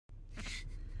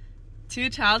Two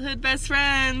childhood best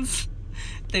friends.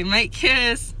 They might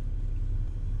kiss.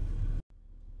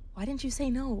 Why didn't you say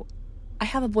no? I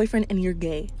have a boyfriend and you're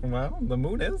gay. Well, the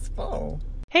mood is full.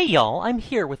 Hey y'all, I'm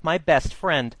here with my best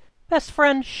friend. Best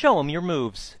friend, show 'em your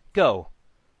moves. Go.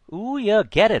 Ooh, you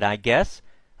get it, I guess.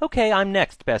 Okay, I'm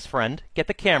next, best friend. Get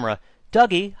the camera.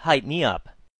 Dougie, hype me up.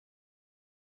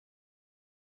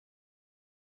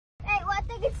 Hey, what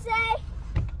did it say?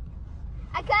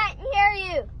 I couldn't hear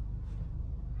you.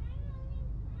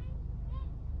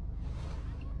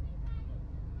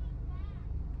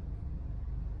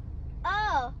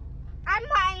 Oh, I'm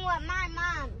playing with my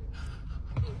mom.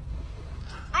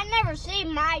 I never see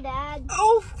my dad.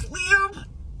 Oh, Liam.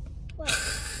 What?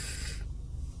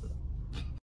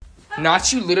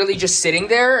 Not you literally just sitting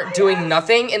there doing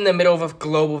nothing in the middle of a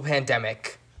global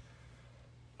pandemic.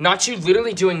 Not you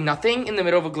literally doing nothing in the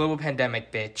middle of a global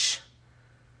pandemic, bitch.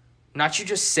 Not you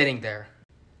just sitting there.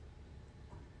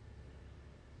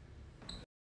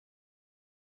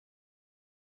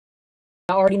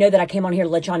 I already know that I came on here to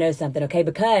let y'all know something, okay?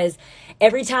 Because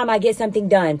every time I get something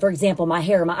done, for example, my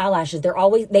hair, my eyelashes,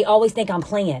 they always think I'm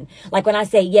playing. Like when I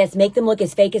say, yes, make them look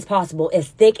as fake as possible, as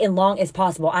thick and long as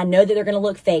possible. I know that they're going to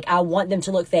look fake. I want them to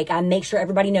look fake. I make sure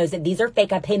everybody knows that these are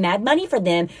fake. I pay mad money for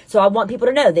them. So I want people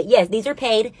to know that, yes, these are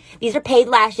paid. These are paid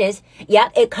lashes.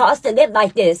 Yep, it costs to live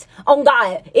like this. Oh,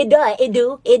 God, it does. It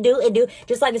do.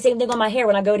 Just like the same thing on my hair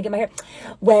when I go to get my hair.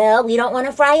 Well, we don't want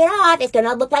to fry it off. It's going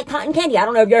to look like cotton candy. I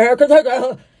don't know if your hair can take it.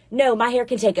 No, my hair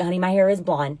can take it, honey. My hair is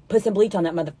blonde. Put some bleach on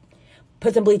that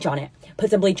Put some bleach on it.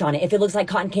 Put some bleach on it. If it looks like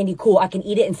cotton candy, cool. I can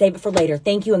eat it and save it for later.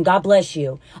 Thank you and God bless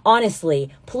you.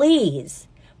 Honestly, please.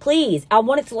 I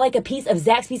want it to like a piece of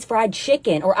Zaxby's fried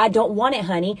chicken, or I don't want it,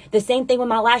 honey. The same thing with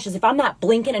my lashes. If I'm not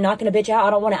blinking and knocking a bitch out, I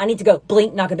don't want it. I need to go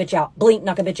blink, knock a bitch out. Blink,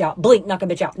 knock a bitch out. Blink, knock a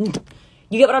bitch out.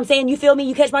 You get what I'm saying? You feel me?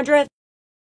 You catch my drift?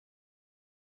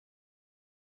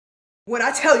 When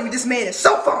I tell you this man is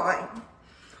so fine.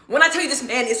 When I tell you this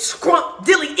man is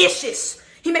scrump-dilly-ishous.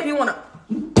 He make me want to...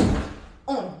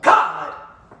 Oh, God.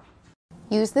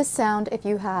 Use this sound if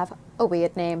you have a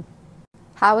weird name.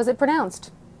 How is it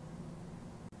pronounced?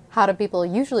 How do people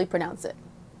usually pronounce it?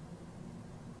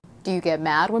 Do you get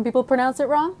mad when people pronounce it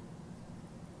wrong?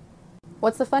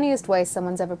 What's the funniest way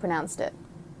someone's ever pronounced it?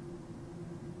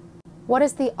 What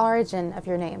is the origin of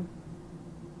your name?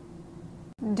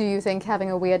 Do you think having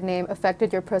a weird name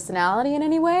affected your personality in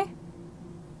any way?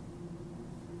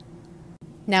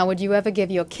 Now, would you ever give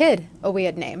your kid a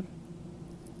weird name?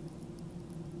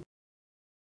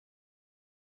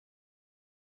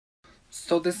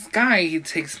 So this guy, he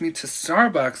takes me to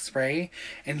Starbucks, right?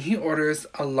 And he orders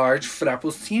a large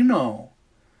frappuccino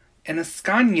and a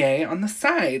scagné on the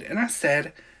side. And I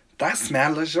said, that's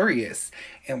mad luxurious.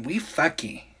 And we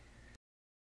fucky.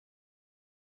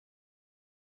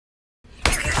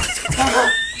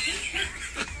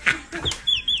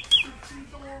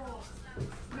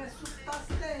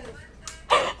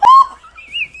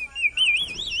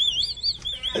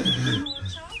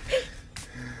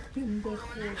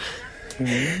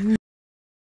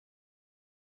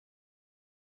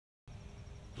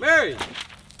 Mary!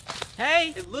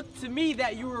 Hey! It looked to me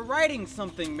that you were writing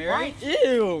something, Mary. What?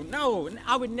 Ew! No,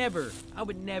 I would never.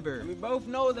 We both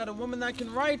know that a woman that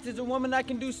can write is a woman that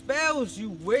can do spells,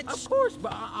 you witch. Of course,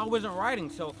 but I wasn't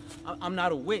writing, so I'm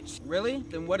not a witch. Really?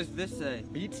 Then what does this say?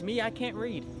 Beats me, I can't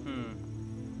read.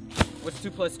 What's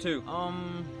 2 plus 2?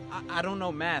 I don't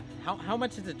know math. How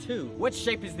much is a 2? What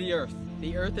shape is the earth?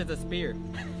 The earth is a sphere.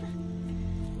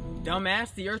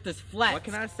 Dumbass, the earth is flat. What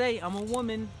can I say? I'm a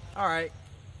woman. Alright.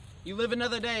 You live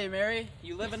another day, Mary.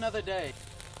 You live another day.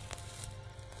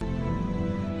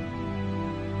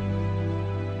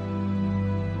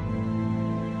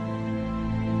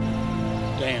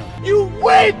 Damn. You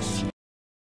witch!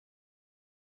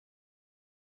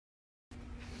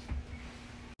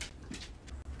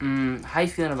 How you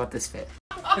feeling about this fit?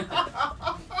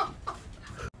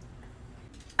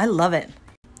 I love it.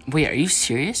 Wait, are you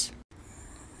serious?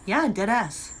 Yeah, dead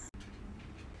ass.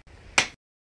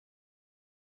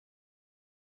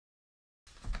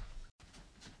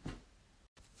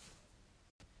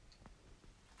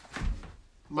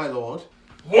 My lord.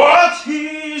 What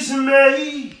he's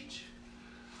made,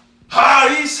 how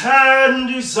his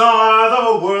hand desire,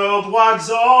 the world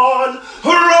wags on. A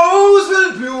rose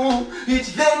will bloom, it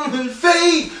then will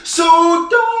fade, so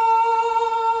dark.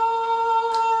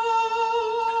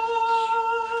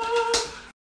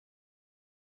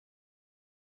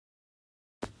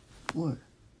 What?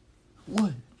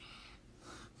 What?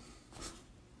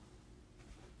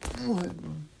 What?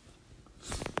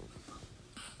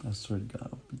 I swear to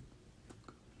God.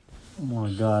 Oh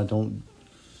my God, don't.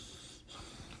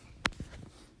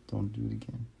 Don't do it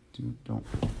again. Don't.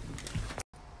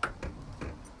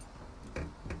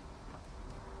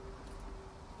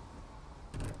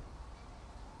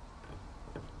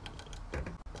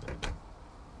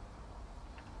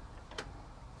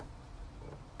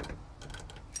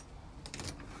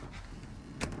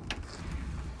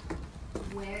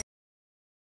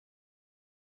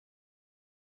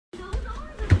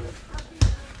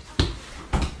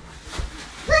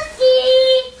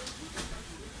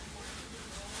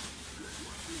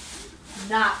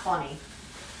 Not funny.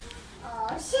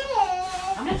 Oh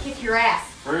shit! I'm gonna kick your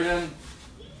ass. Brayden,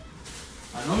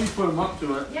 I know you put him up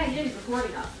to it. Yeah, you didn't record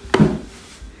enough.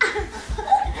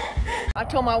 I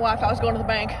told my wife I was going to the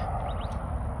bank.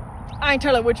 I ain't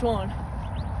tell her which one.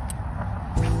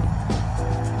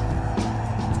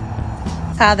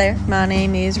 Hi there, my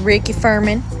name is Ricky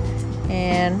Furman,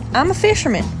 and I'm a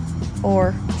fisherman,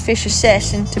 or fish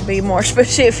assassin to be more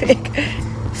specific.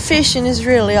 Fishing is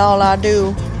really all I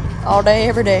do, all day,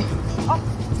 every day. Oh,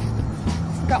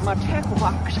 got my tackle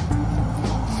box.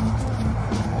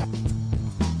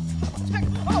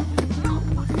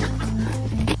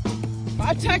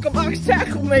 My tackle box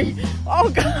tackled me. Oh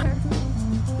God.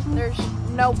 There's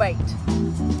no bait.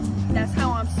 That's how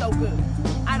I'm so good.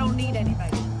 I don't need any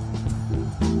bait.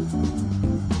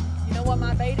 You know what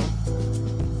my bait is?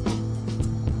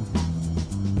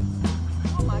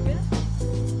 Oh my goodness.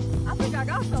 I think I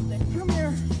got something. Come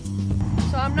here.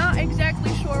 So I'm not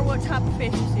exactly sure what type of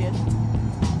fish this is. Do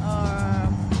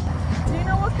you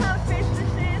know what kind of fish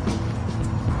this is?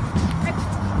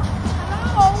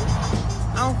 Hello?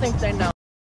 I don't think they know.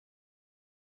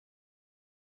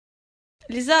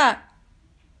 Lisa!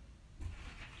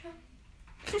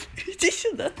 Иди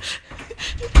сюда.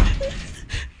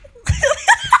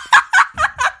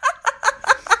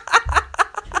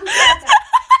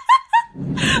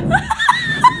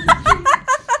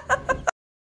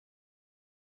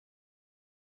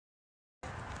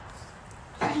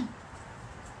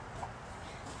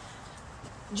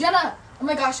 Jenna! Oh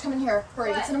my gosh, come in here.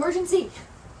 Hurry, it's an emergency.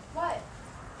 What?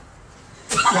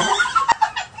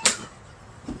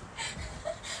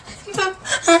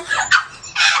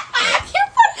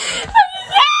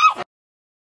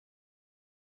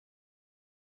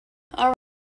 All right.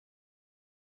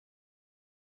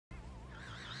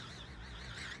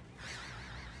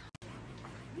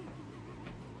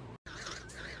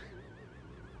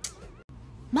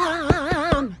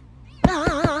 Mom!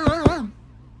 Mom!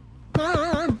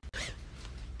 Mom!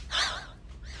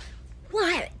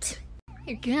 What?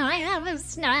 Can I have a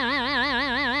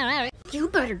snack? You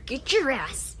better get your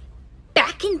ass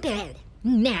back in bed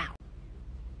now.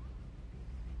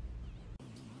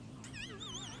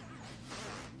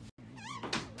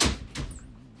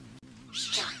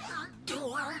 Shut the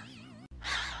door.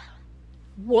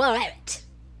 What?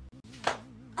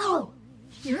 Oh,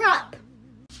 you're up.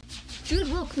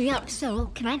 Jude woke me up, so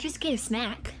can I just get a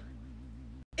snack?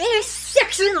 It is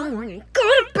 6 in the morning. Go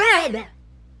to bed.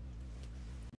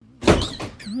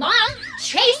 Mom,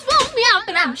 Chase woke me up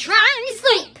and I'm trying to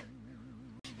sleep.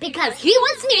 Because he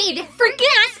wants me to freaking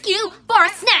ask you for a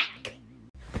snack.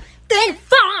 Then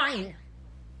fine.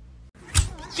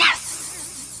 Yes.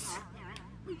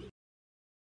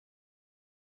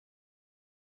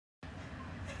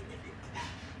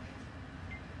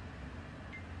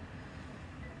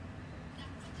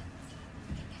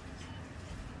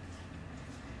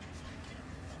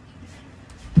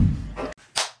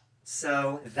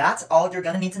 So that's all you're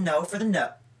gonna need to know for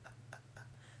the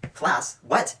Class,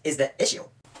 what is the issue?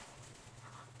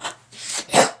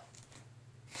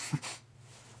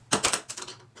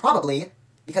 Probably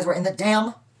because we're in the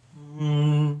damn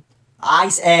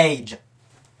Ice Age.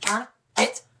 Turn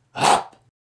it up.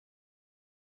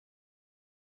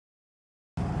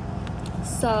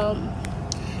 So,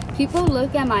 people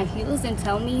look at my heels and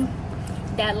tell me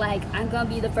that, like, I'm gonna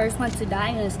be the first one to die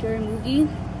in a scary movie.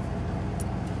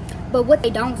 But what they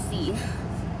don't see,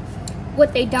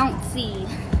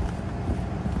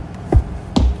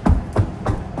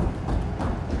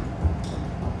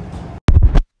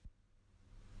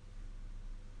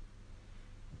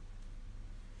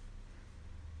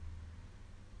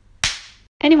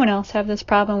 Anyone else have this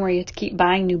problem where you have to keep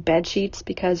buying new bed sheets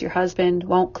because your husband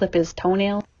won't clip his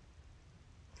toenail?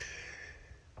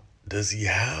 Does he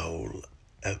howl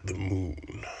at the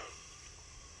moon?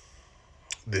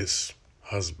 This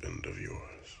husband of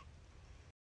yours.